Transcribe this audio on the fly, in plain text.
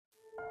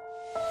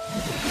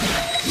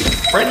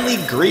Friendly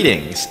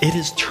greetings, it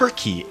is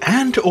turkey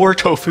and or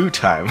tofu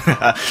time,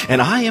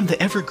 and I am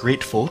the ever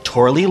grateful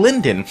Torley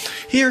Linden,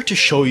 here to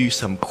show you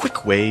some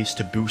quick ways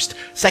to boost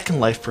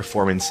Second Life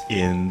performance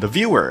in the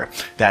viewer.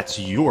 That's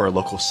your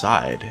local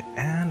side,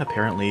 and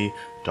apparently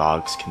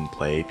dogs can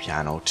play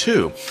piano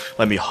too.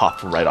 Let me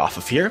hop right off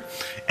of here,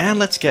 and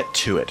let's get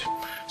to it.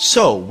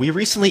 So, we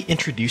recently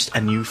introduced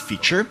a new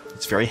feature.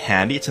 It's very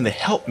handy, it's in the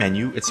help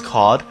menu, it's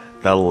called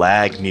the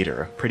lag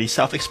meter. Pretty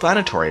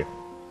self-explanatory.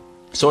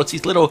 So it's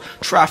these little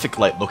traffic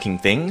light looking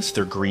things.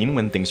 They're green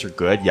when things are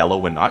good, yellow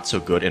when not so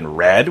good, and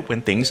red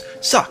when things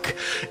suck.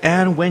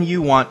 And when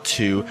you want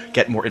to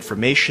get more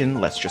information,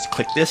 let's just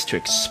click this to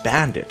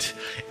expand it.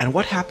 And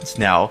what happens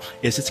now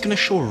is it's going to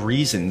show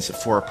reasons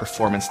for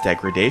performance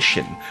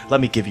degradation.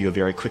 Let me give you a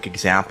very quick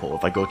example.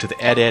 If I go to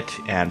the edit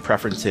and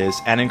preferences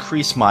and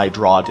increase my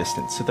draw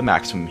distance to the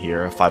maximum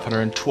here,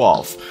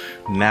 512.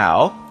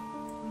 Now,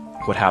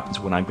 what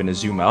happens when I'm going to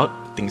zoom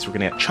out? Things are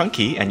going to get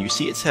chunky, and you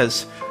see it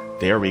says,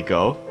 there we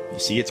go. You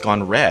see it's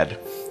gone red,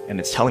 and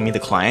it's telling me the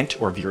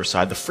client or viewer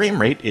side the frame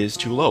rate is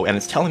too low, and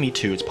it's telling me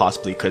too it's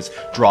possibly because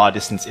draw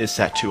distance is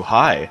set too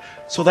high.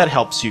 So that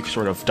helps you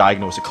sort of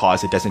diagnose a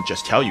cause. It doesn't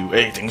just tell you,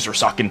 hey, things are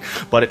sucking,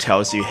 but it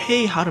tells you,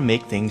 hey, how to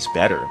make things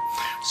better.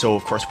 So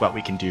of course what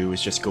we can do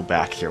is just go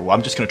back here. Well,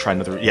 I'm just going to try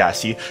another, yeah,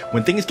 see,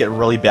 when things get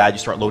really bad, you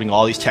start loading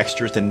all these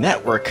textures, the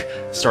network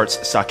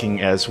starts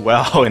sucking as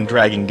well and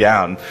dragging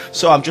down.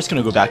 So I'm just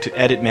going to go back to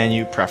edit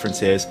menu,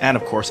 preferences, and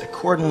of course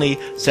accordingly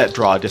set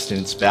draw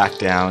distance back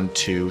down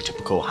to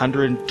typical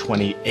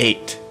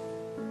 128.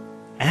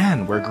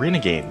 And we're green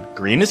again.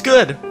 Green is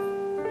good.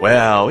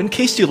 Well, in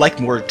case you like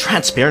more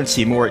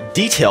transparency, more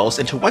details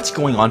into what's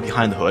going on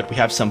behind the hood, we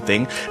have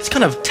something, it's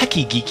kind of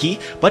techie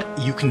geeky, but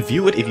you can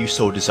view it if you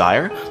so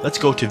desire. Let's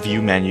go to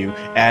view menu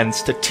and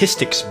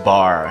statistics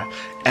bar.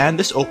 And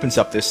this opens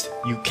up this,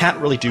 you can't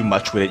really do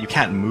much with it, you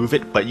can't move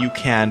it, but you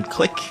can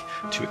click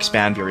to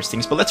expand various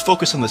things. But let's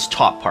focus on this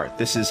top part.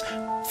 This is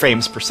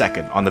frames per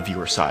second on the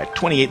viewer side.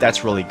 28,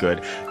 that's really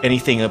good.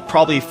 Anything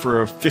probably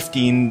for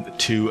 15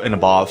 to and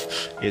above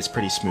is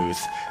pretty smooth.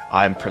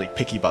 I'm pretty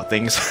picky about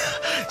things.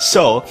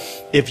 So,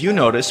 if you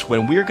notice,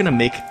 when we're going to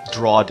make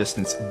draw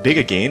distance big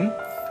again,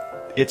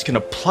 it's going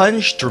to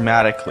plunge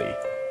dramatically.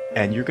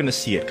 And you're going to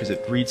see it because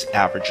it reads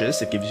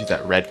averages. It gives you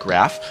that red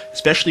graph,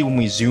 especially when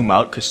we zoom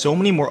out, because so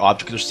many more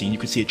objects are seen. You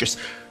can see it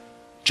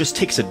just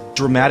takes a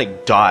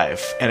dramatic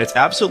dive, and it's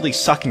absolutely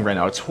sucking right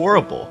now. It's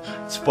horrible.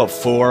 It's about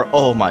 4.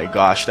 Oh my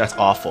gosh, that's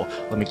awful.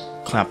 Let me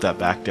clamp that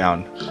back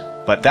down.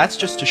 But that's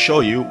just to show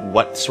you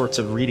what sorts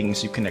of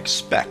readings you can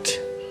expect.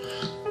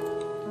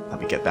 Let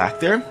me get back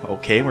there.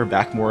 Okay, we're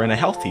back more in a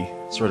healthy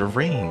sort of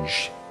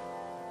range.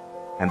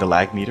 And the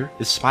lag meter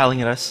is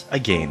smiling at us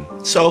again.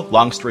 So,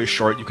 long story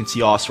short, you can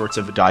see all sorts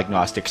of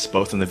diagnostics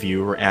both in the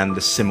viewer and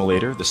the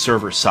simulator, the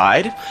server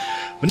side.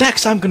 But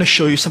next, I'm going to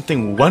show you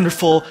something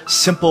wonderful,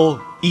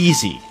 simple,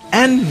 easy,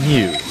 and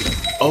new.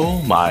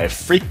 Oh my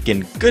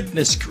freaking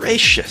goodness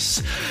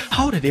gracious!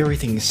 How did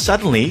everything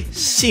suddenly,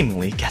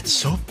 seemingly get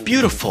so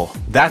beautiful?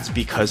 That's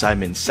because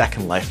I'm in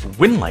Second Life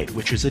Winlight,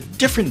 which is a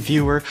different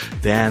viewer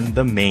than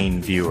the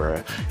main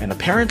viewer. And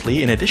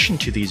apparently, in addition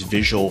to these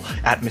visual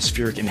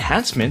atmospheric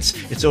enhancements,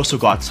 it's also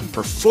got some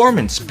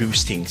performance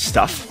boosting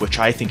stuff, which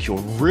I think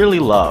you'll really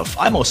love.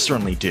 I most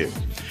certainly do.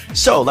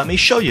 So let me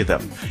show you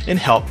them. In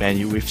help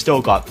menu, we've still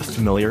got the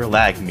familiar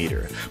lag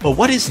meter. But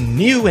what is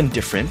new and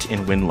different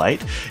in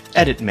Winlight?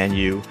 Edit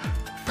menu,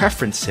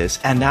 preferences,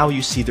 and now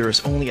you see there is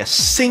only a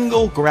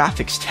single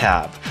graphics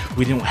tab.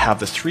 We didn't have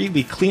the 3,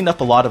 we cleaned up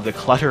a lot of the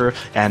clutter,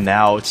 and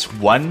now it's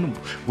one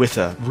with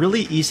a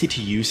really easy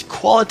to use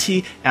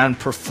quality and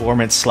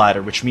performance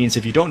slider, which means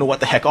if you don't know what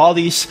the heck all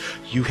these,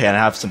 you can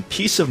have some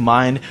peace of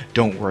mind,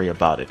 don't worry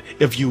about it.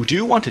 If you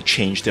do want to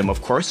change them,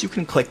 of course, you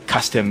can click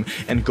custom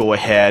and go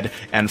ahead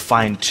and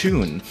fine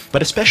tune.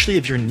 But especially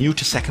if you're new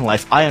to Second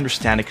Life, I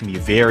understand it can be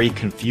very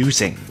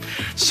confusing.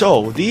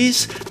 So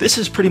this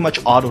is pretty much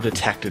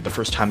auto-detected the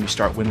first time you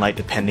start Winlight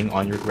depending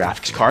on your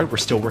graphics card. We're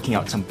still working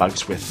out some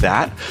bugs with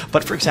that.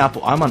 But for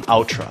example, I'm on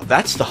Ultra.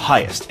 That's the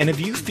highest. And if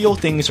you feel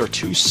things are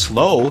too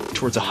slow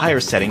towards a higher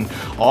setting,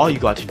 all you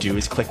got to do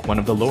is click one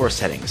of the lower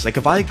settings. Like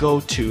if I go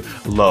to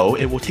low,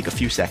 it will take a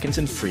few seconds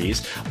and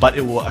freeze, but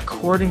it will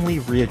accordingly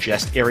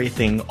readjust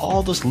everything,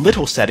 all those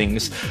little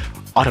settings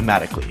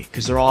automatically,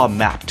 because they're all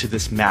mapped to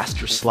this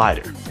master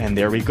slider. And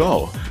there we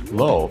go,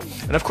 low.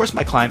 And of course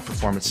my client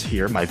performance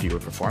here, my viewer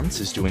performance,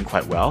 is doing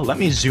quite well. Let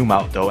me zoom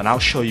out though, and I'll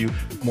show you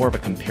more of a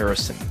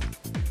comparison.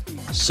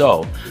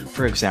 So,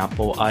 for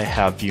example, I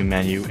have view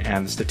menu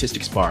and the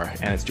statistics bar,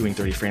 and it's doing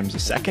 30 frames a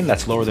second.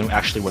 That's lower than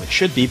actually what it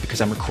should be because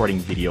I'm recording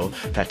video.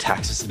 That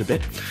taxes it a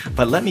bit.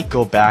 But let me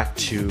go back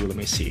to, let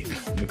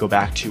me go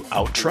back to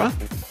Ultra,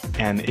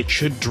 and it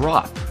should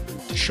drop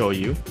to show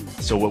you.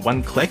 So with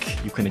one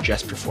click, you can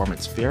adjust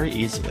performance very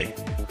easily.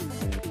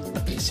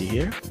 Let me see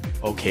here.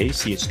 Okay,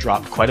 see it's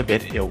dropped quite a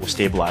bit, it will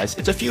stabilize.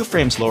 It's a few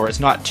frames lower,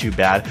 it's not too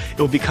bad. It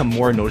will become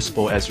more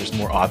noticeable as there's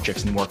more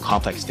objects and more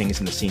complex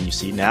things in the scene you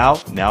see. Now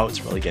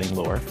it's really getting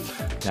lower.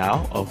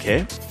 Now,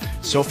 okay.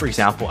 So for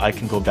example, I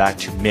can go back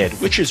to mid,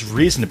 which is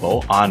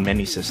reasonable on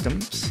many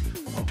systems.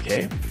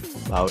 Okay,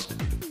 about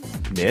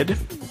mid.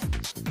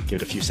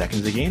 Give it a few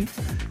seconds again.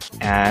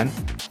 And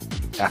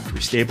after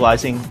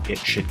restabilizing, it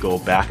should go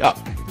back up.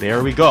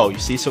 There we go. You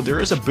see, so there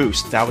is a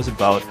boost. That was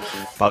about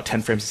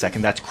 10 frames a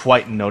second. That's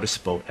quite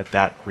noticeable at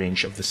that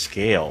range of the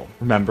scale.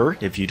 Remember,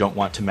 if you don't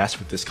want to mess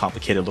with this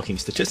complicated looking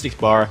statistics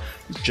bar,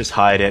 just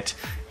hide it.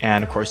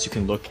 And of course, you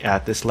can look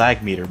at this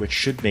lag meter, which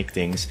should make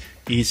things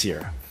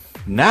easier.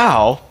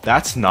 Now,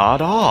 that's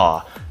not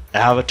all.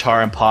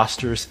 Avatar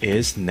Imposters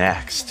is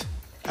next.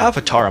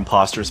 Avatar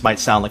imposters might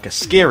sound like a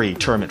scary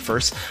term at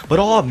first, but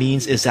all it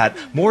means is that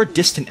more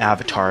distant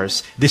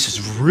avatars, this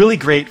is really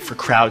great for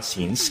crowd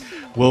scenes,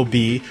 will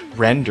be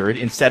rendered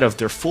instead of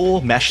their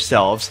full mesh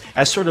selves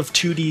as sort of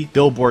 2D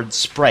billboard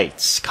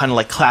sprites, kind of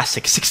like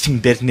classic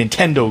 16-bit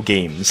Nintendo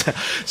games.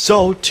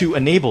 So to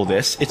enable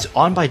this, it's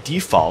on by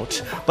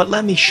default, but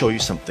let me show you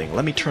something.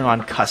 Let me turn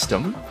on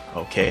custom,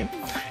 okay,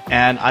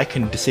 and I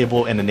can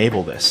disable and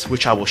enable this,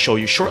 which I will show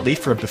you shortly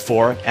for a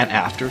before and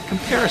after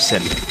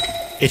comparison.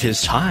 It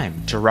is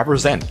time to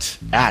represent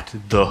at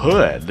the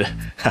hood.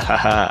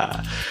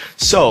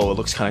 So it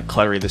looks kind of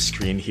cluttery, the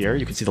screen here.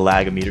 You can see the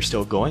lag meter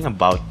still going,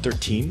 about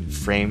 13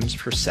 frames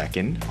per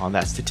second on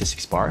that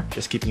statistics bar,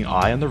 just keeping an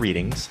eye on the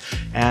readings.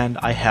 And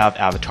I have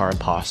Avatar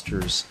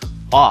Imposters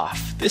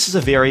off. This is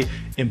a very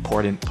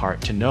important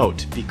part to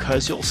note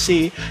because you'll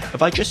see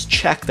if I just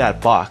check that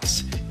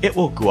box, it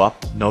will go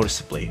up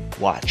noticeably.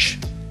 Watch.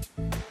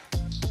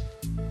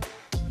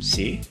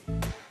 See?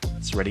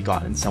 It's already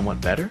gotten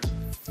somewhat better.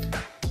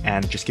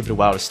 And just give it a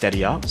while to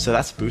steady out. So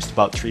that's a boost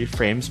about 3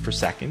 frames per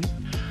second.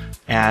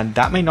 And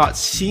that may not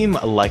seem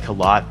like a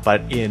lot,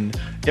 but in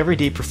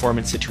everyday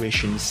performance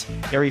situations,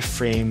 every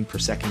frame per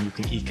second you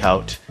can eke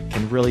out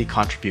can really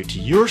contribute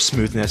to your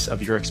smoothness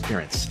of your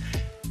experience.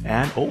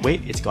 And oh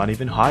wait, it's gone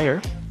even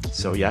higher.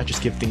 So yeah,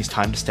 just give things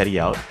time to steady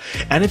out.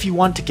 And if you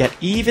want to get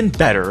even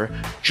better,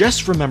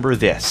 just remember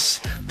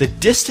this. The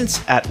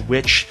distance at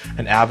which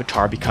an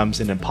avatar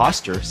becomes an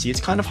imposter, see, it's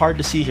kind of hard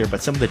to see here,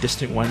 but some of the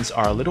distant ones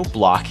are a little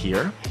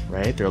blockier,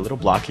 right? They're a little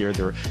blockier,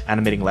 they're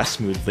animating less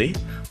smoothly,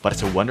 but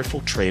it's a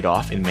wonderful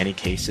trade-off in many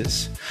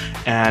cases.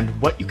 And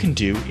what you can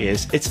do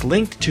is, it's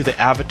linked to the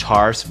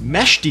avatar's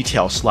mesh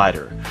detail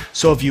slider.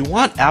 So if you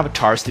want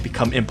avatars to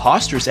become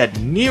imposters at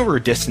nearer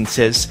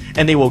distances,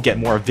 and they will get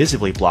more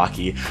visibly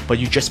blocky, but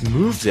you just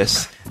move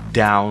this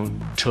down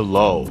to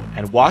low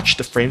and watch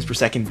the frames per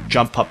second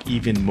jump up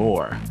even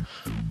more.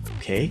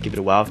 Okay, give it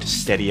a while to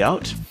steady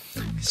out.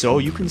 So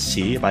you can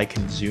see, if I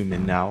can zoom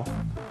in now,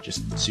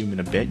 just zoom in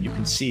a bit, you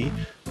can see,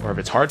 or if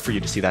it's hard for you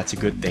to see, that's a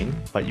good thing,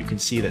 but you can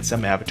see that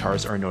some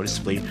avatars are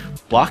noticeably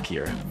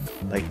blockier,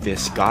 like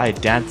this guy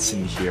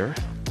dancing here.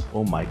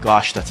 Oh my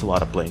gosh, that's a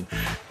lot of bling.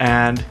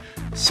 And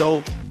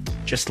so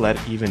just let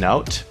it even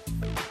out,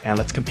 and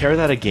let's compare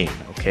that again,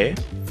 okay?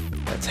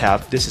 Let's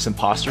have, this is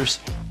imposters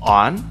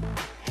on,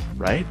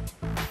 right?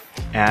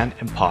 And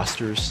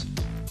imposters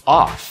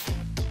off.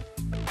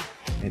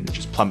 And it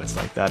just plummets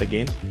like that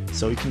again.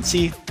 So you can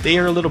see they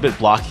are a little bit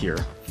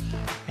blockier.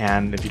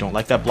 And if you don't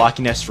like that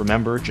blockiness,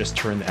 remember, just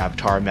turn the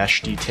avatar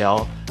mesh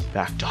detail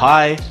back to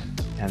high,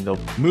 and they'll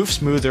move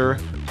smoother.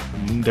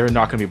 They're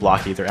not going to be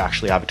blocky, they're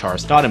actually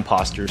avatars, not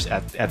imposters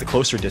at the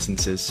closer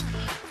distances.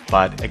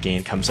 But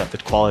again, comes up the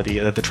quality,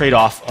 the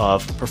trade-off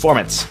of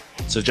performance.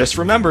 So just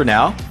remember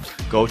now,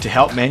 go to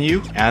Help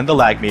menu and the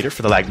lag meter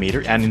for the lag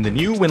meter, and in the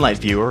new Winlight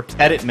viewer,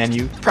 Edit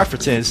menu,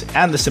 Preferences,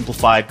 and the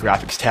Simplified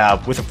Graphics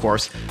tab with, of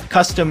course,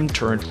 Custom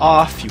turned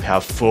off. You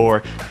have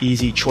 4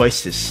 easy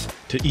choices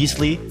to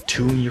easily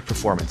tune your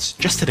performance,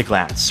 just at a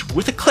glance,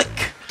 with a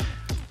click.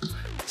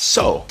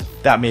 So,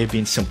 that may have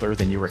been simpler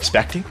than you were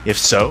expecting. If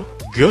so,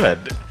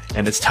 good.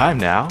 And it's time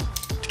now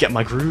to get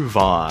my groove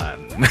on.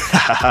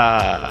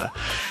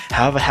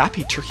 Have a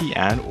happy turkey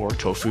and or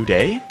tofu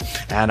day,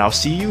 and I'll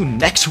see you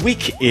next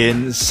week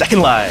in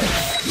Second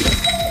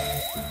Life.